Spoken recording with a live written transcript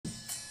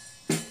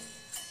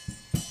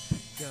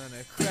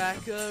gonna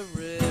crack a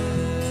rib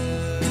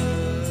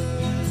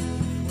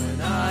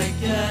when I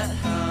get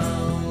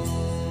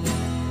home.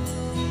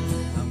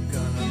 I'm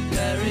gonna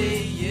bury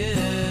you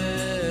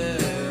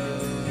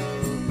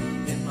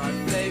in my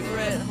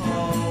favorite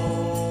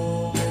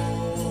hole.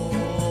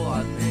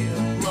 I made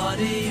a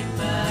bloody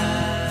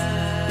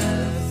mess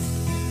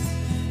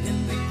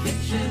in the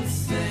kitchen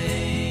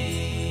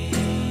sink.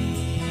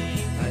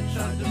 I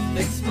tried to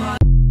fix my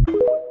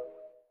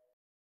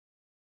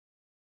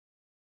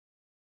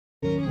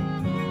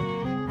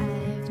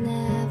I've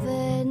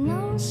never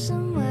known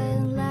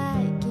someone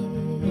like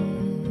you,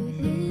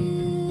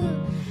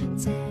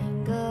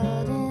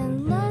 tangled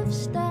in love,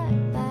 stuck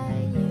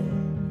by you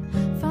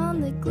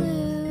from the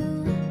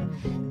glue.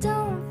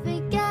 Don't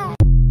forget.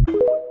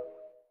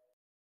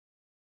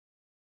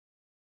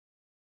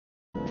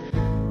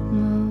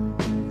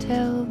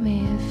 Tell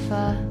me if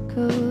I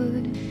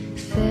could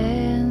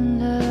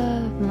send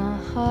up my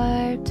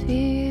heart to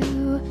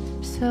you,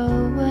 so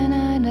when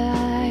I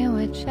die,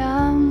 which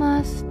I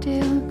must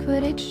do,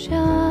 could it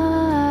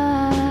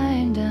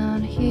shine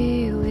down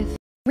here with.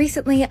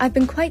 Recently, I've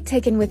been quite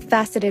taken with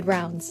faceted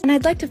rounds, and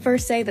I'd like to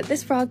first say that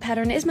this frog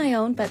pattern is my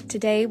own, but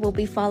today we'll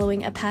be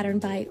following a pattern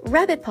by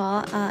Rabbit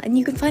Paw, and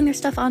you can find their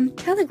stuff on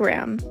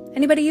Telegram.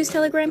 Anybody use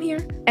Telegram here?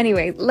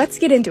 Anyway, let's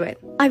get into it.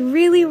 I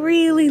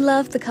really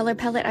love the color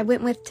palette I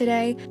went with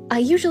today. I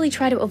usually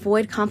try to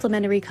avoid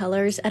complementary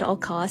colors at all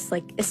costs,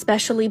 like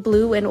especially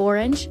blue and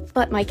orange,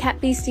 but my cat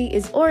beastie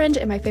is orange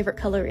and my favorite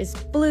color is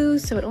blue,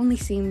 so it only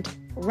seemed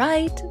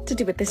right to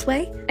do it this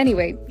way.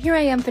 Anyway, here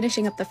I am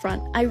finishing up the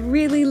front. I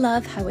really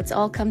love how it's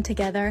all come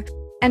together.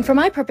 And for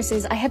my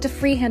purposes, I had to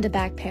freehand a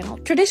back panel.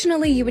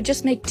 Traditionally, you would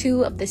just make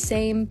two of the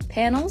same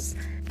panels,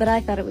 but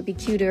I thought it would be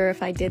cuter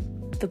if I did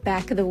the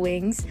back of the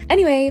wings.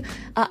 Anyway,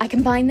 I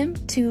combined them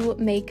to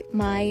make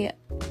my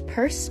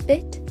purse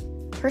bit?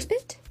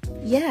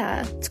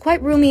 Yeah, it's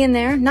quite roomy in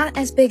there, not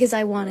as big as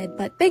I wanted,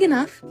 but big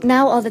enough.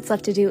 Now all that's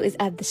left to do is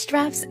add the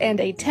straps and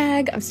a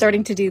tag. I'm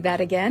starting to do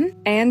that again,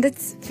 and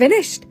it's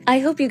finished. I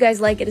hope you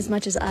guys like it as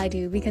much as I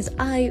do, because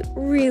I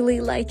really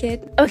like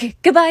it. Okay,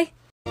 goodbye!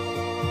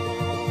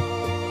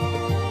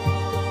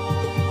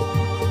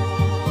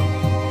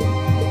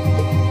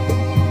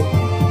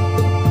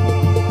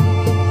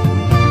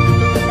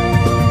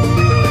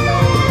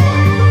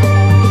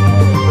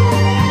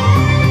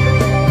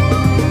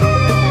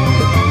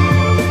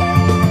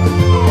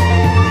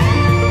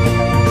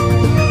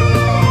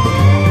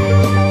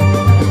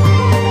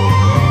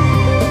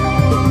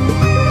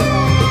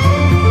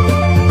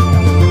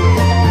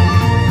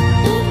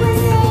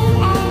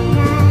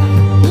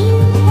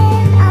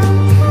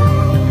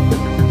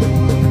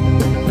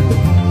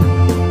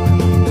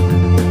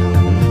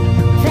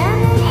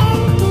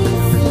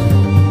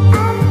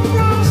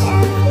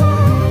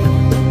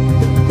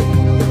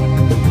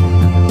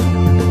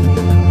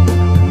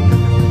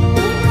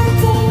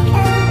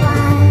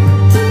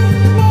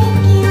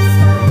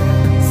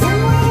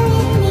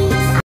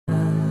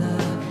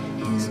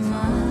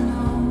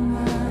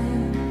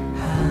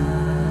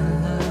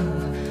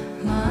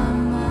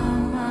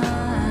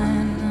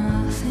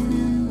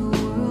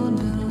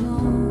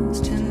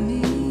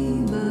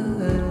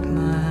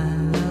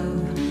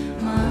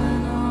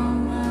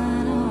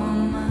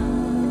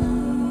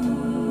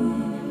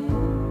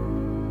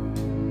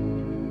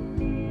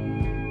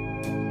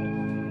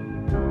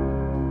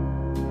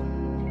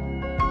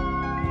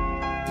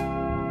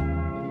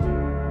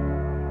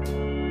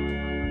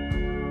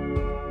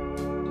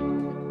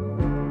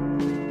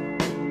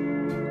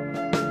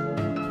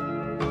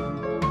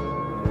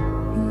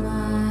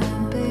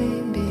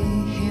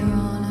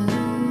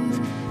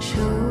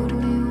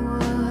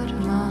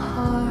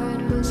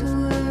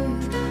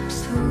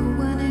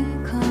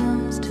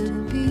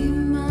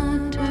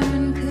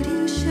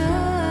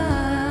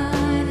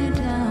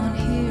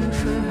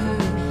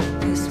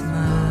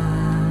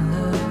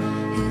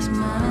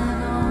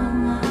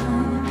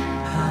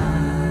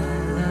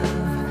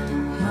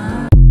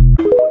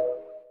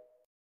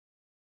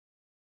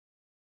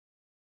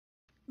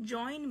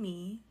 Join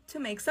me to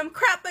make some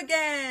crap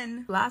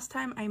again! Last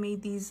time I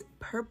made these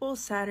purple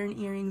Saturn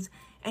earrings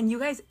and you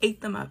guys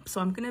ate them up,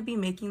 so I'm gonna be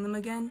making them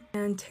again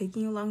and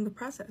taking you along the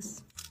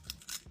process.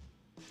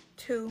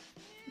 2.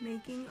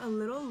 Making a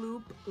little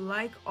loop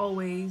like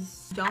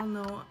always. Y'all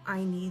know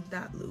I need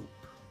that loop.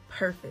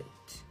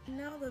 Perfect.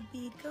 Now the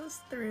bead goes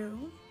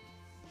through.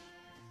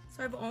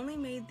 So I've only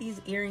made these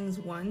earrings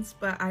once,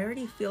 but I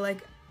already feel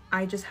like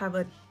I just have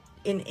an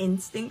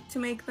instinct to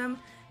make them,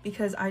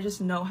 because I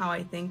just know how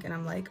I think and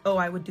I'm like, oh,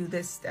 I would do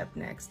this step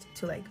next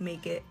to like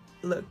make it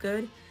look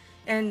good.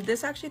 And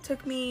this actually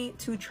took me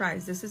 2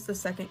 tries. This is the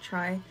second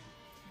try.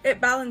 It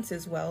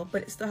balances well,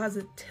 but it still has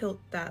a tilt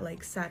that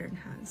like Saturn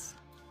has.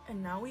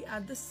 And now we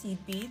add the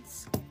seed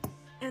beads.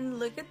 And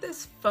look at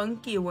this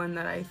funky one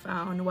that I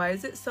found. Why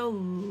is it so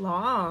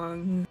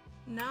long?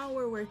 Now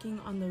we're working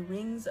on the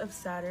rings of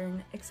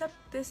Saturn, except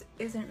this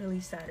isn't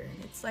really Saturn.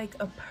 It's like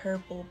a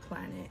purple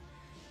planet.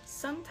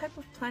 some type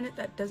of planet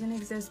that doesn't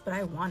exist, but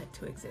I want it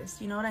to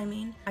exist. You know what I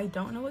mean? I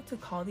don't know what to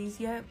call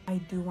these yet. I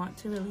do want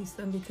to release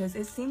them because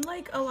it seemed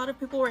like a lot of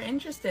people were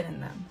interested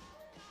in them.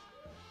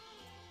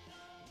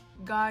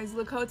 Guys,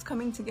 look how it's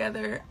coming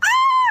together.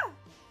 Ah!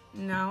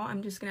 Now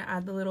I'm just gonna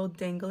add the little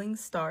dangling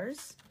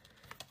stars,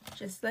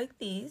 just like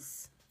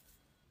these.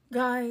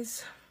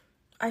 Guys,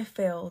 I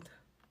failed.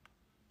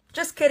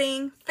 Just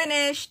kidding,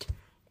 finished.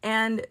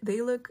 And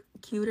they look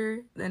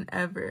cuter than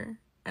ever.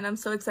 And I'm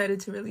so excited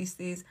to release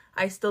these.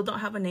 I still don't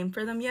have a name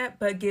for them yet,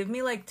 but give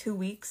me like 2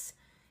 weeks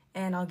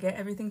and I'll get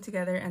everything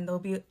together and they'll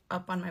be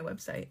up on my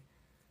website.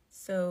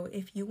 So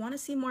if you want to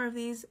see more of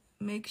these,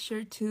 make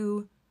sure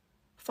to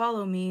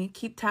follow me,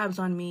 keep tabs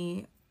on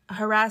me,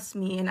 harass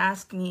me and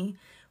ask me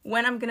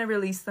when I'm gonna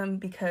release them,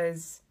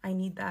 because I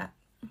need that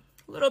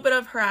little bit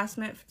of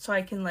harassment so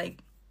I can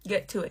like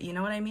get to it, you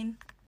know what I mean?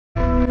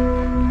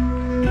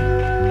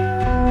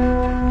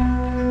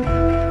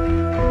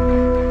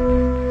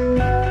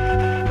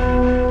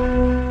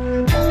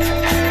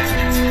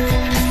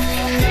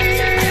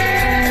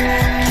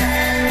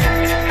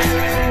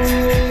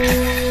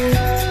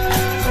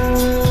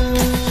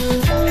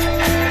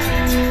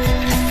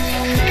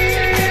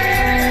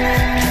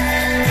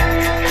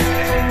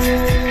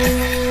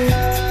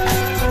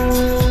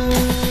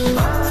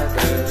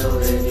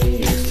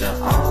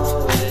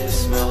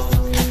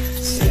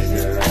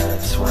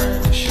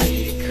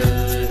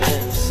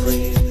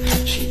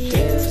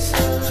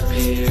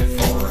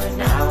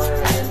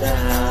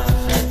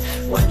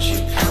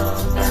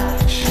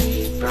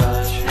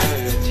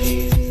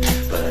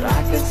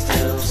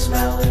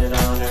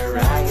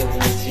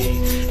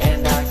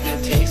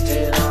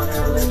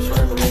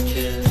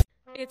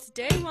 It's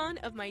day one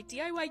of my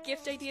DIY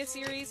gift idea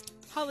series,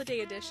 Holiday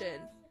Edition.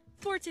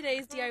 For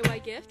today's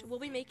DIY gift, we'll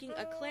be making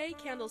a clay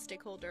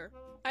candlestick holder.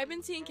 I've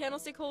been seeing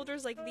candlestick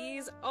holders like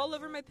these all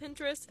over my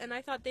Pinterest, and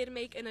I thought they'd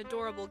make an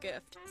adorable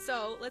gift.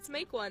 So let's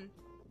make one.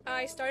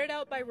 I started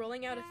out by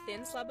rolling out a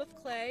thin slab of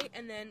clay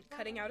and then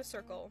cutting out a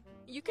circle.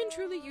 You can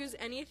truly use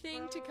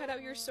anything to cut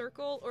out your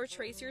circle or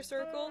trace your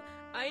circle.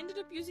 I ended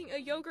up using a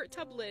yogurt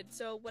tub lid,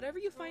 so whatever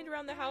you find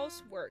around the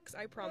house works,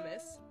 I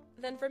promise.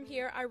 Then from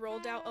here I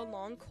rolled out a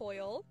long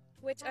coil,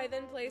 which I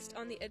then placed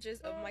on the edges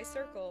of my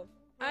circle.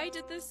 I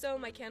did this so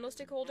my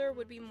candlestick holder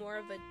would be more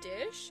of a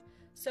dish,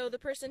 so the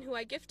person who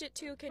I gift it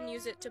to can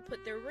use it to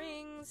put their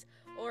rings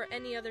or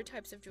any other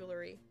types of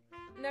jewelry.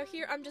 Now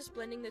here I'm just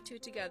blending the two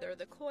together,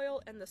 the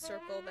coil and the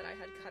circle that I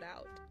had cut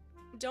out.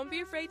 Don't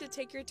be afraid to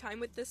take your time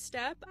with this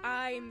step.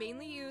 I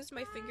mainly used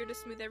my finger to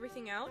smooth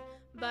everything out,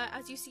 but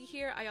as you see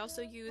here, I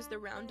also used the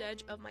round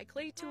edge of my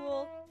clay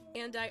tool,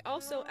 and I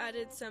also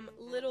added some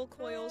little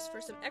coils for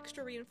some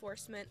extra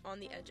reinforcement on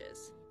the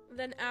edges.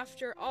 Then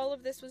after all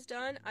of this was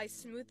done, I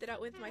smoothed it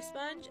out with my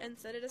sponge and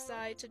set it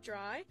aside to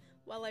dry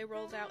while I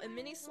rolled out a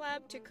mini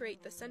slab to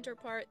create the center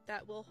part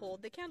that will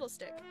hold the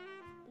candlestick.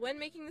 When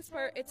making this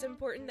part, it's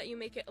important that you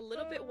make it a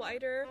little bit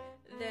wider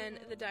than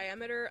the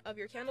diameter of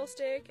your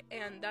candlestick,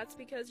 and that's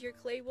because your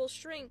clay will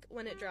shrink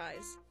when it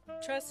dries.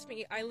 Trust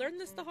me, I learned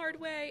this the hard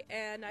way,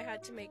 and I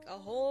had to make a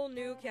whole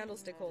new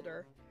candlestick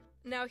holder.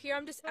 Now here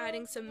I'm just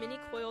adding some mini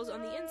coils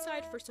on the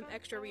inside for some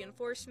extra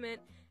reinforcement,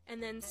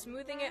 and then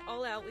smoothing it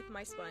all out with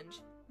my sponge.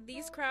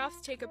 These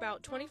crafts take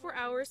about 24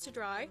 hours to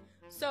dry,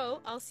 so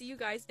I'll see you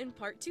guys in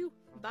part 2.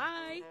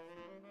 Bye!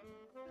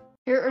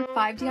 Here are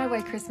 5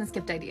 DIY Christmas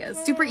gift ideas.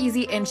 Super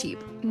easy and cheap.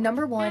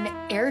 Number 1,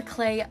 air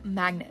clay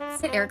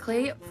magnets. Get air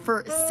clay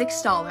for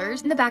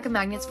 $6 and the back of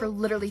magnets for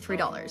literally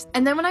 $3.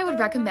 And then when I would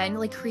recommend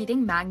like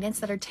creating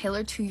magnets that are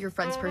tailored to your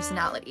friend's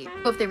personality.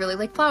 So if they really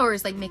like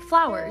flowers, like make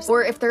flowers.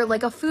 Or if they're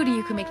like a foodie,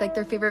 you can make like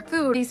their favorite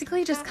food.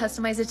 Basically just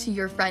customize it to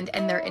your friend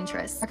and their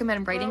interests.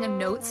 Recommend writing a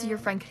note so your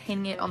friend can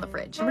hang it on the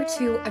fridge. Number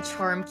 2, a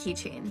charm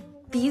keychain.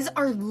 These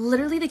are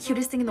literally the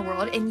cutest thing in the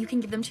world, and you can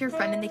give them to your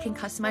friend and they can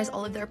customize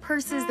all of their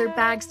purses, their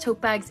bags, tote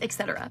bags,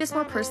 etc. Just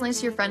more personalized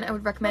to your friend, I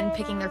would recommend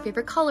picking their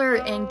favorite color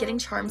and getting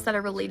charms that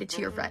are related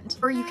to your friend.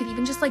 Or you could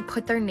even just like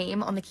put their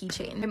name on the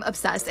keychain. I'm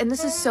obsessed, and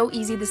this is so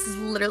easy. This is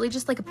literally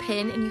just like a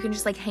pin and you can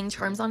just like hang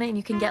charms on it and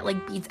you can get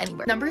like beads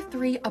anywhere. Number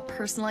 3, a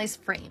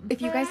personalized frame.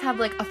 If you guys have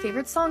like a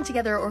favorite song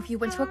together, or if you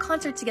went to a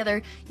concert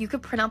together, you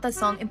could print out that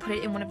song and put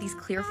it in one of these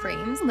clear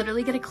frames.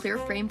 Literally get a clear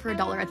frame for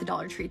 $1 at the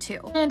Dollar Tree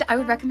too. And I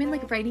would recommend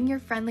like writing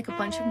your friend like a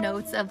bunch of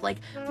notes of like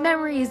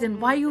memories and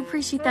why you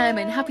appreciate them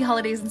and happy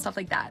holidays and stuff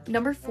like that.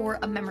 Number 4,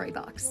 a memory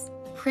box.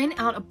 Print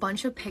out a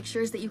bunch of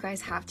pictures that you guys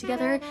have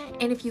together,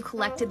 and if you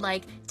collected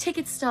like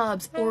ticket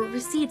stubs or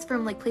receipts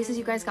from like places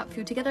you guys got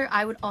food together,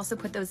 I would also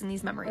put those in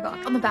these memory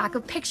boxes. On the back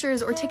of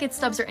pictures or ticket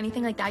stubs or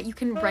anything like that, you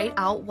can write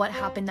out what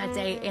happened that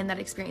day and that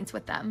experience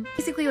with them.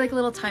 Basically like a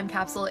little time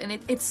capsule, and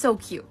it's so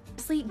cute.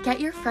 Honestly, get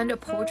your friend a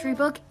poetry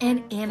book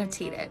and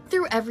annotate it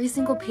through every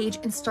single page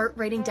and start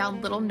writing down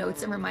little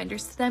notes and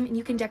reminders to them, and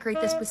you can decorate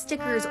this with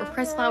stickers or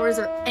pressed flowers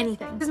or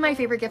anything. This is my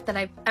favorite gift that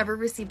I've ever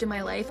received in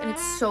my life, and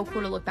it's so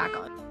cool to look back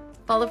on.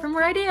 Follow for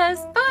more ideas.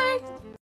 Bye!